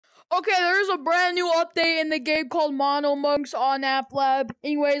Okay, there's a brand new update in the game called Mono Monks on App Lab.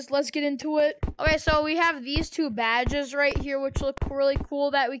 Anyways, let's get into it. Okay, so we have these two badges right here, which look really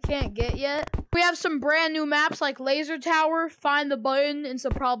cool that we can't get yet. We have some brand new maps like Laser Tower, Find the Button, and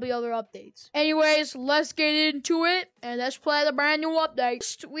some probably other updates. Anyways, let's get into it, and let's play the brand new update.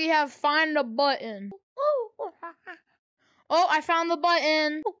 First, we have Find the Button. Oh, I found the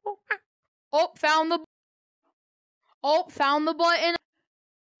button. Oh, found the button.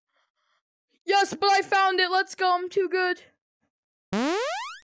 Yes, but I found it. Let's go. I'm too good.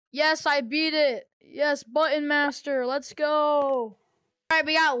 Yes, I beat it. Yes, Button Master. Let's go. Alright,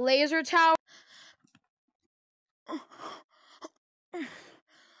 we got Laser Tower.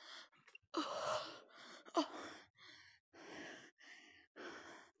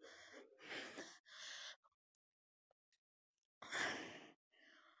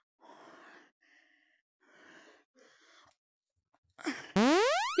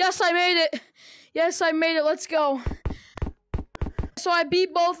 Yes, I made it. Yes, I made it. Let's go. So I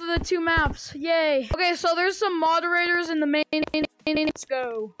beat both of the two maps. Yay. Okay, so there's some moderators in the main. Let's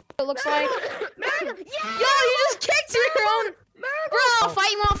go. It looks like. Yo, you just kicked your own. Bro,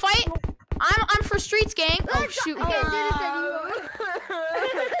 fight? You want to fight? I'm for Streets, gang. Oh shoot.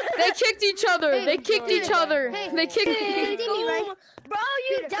 They kicked each other. They kicked each other. They kicked. Bro,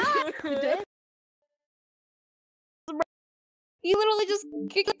 you died. You literally just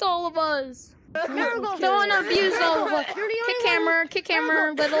kicked all of us. Don't abuse all of us. Kick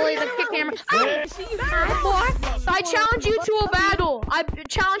hammer, literally the kick hammer. I challenge you to a battle. I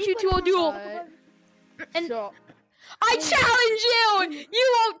challenge you to a duel. And I challenge you.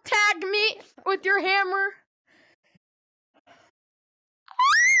 You won't tag me with your hammer.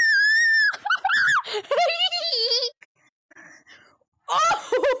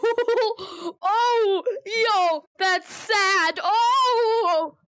 Oh, yo, that's sad.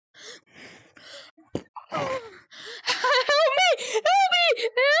 Oh.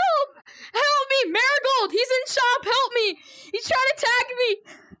 Help me, Marigold, he's in shop, help me. He's trying to tag me.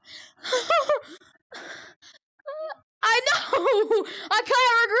 I know, I kind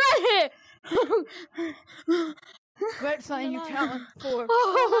of regret it. Great sign you challenge for.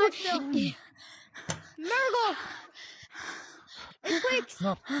 Marigold.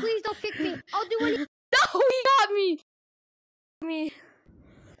 Please don't kick me. I'll do anything. No, he got me.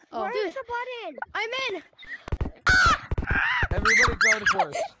 Oh. Where's the button? I'm in. Everybody go to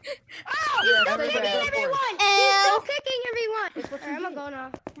force. Oh, he's still kicking everyone. He's still kicking everyone. I'm gonna go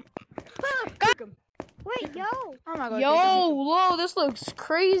now. Wait, yo. Yo, whoa, this looks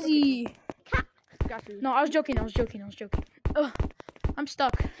crazy. No, I was joking. Ugh, I'm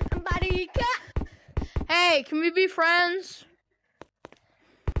stuck. Somebody cut. Hey, can we be friends?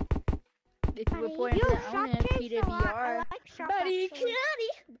 If you report him to owner PWR, buddy.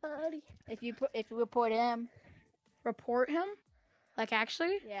 if you report him, Like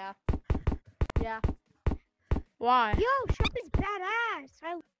actually? yeah. Why? Yo, Shop is badass.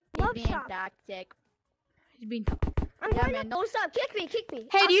 I love He's being Shop. toxic. He's being. I'm going to don't stop. Kick me.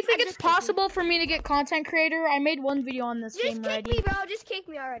 Hey, do you think it's possible for me to get content creator? I made one video on this game Just kick already. me, bro. Just kick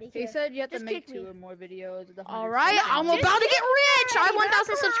me already. He said you have to Just make kick 2 me. or more videos of the 100. Alright, I'm Just about to kick get rich! I have me, 1,000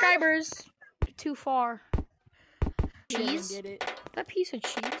 come on. subscribers. Too far. He didn't Cheese? get it. That piece of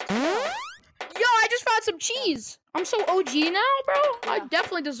cheese? Yo, I just found some cheese! I'm so OG now, bro. I Yeah.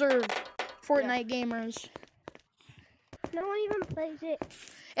 definitely deserve Fortnite gamers. No one even plays it.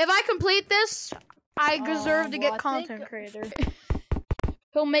 If I complete this, I deserve to well, get I content think- creator.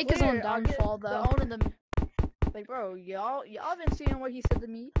 He'll make his own Weird, I'll get downfall, the though. owner the- Like, bro, y'all been seeing what he said to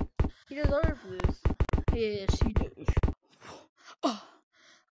me. He deserves this. Yes, he does.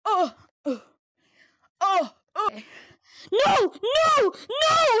 No!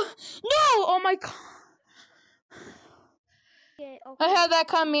 Oh my god. Okay, I had that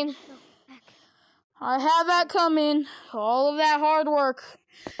coming. All of that hard work.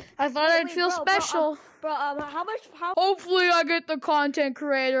 I thought I'd feel special. Bro, how much? Hopefully I get the content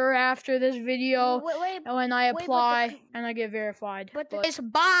creator after this video. And when I apply and I get verified. Anyways,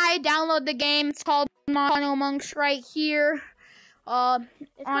 bye. Download the game. It's called Mono Monks right here. On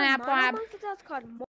App Lab.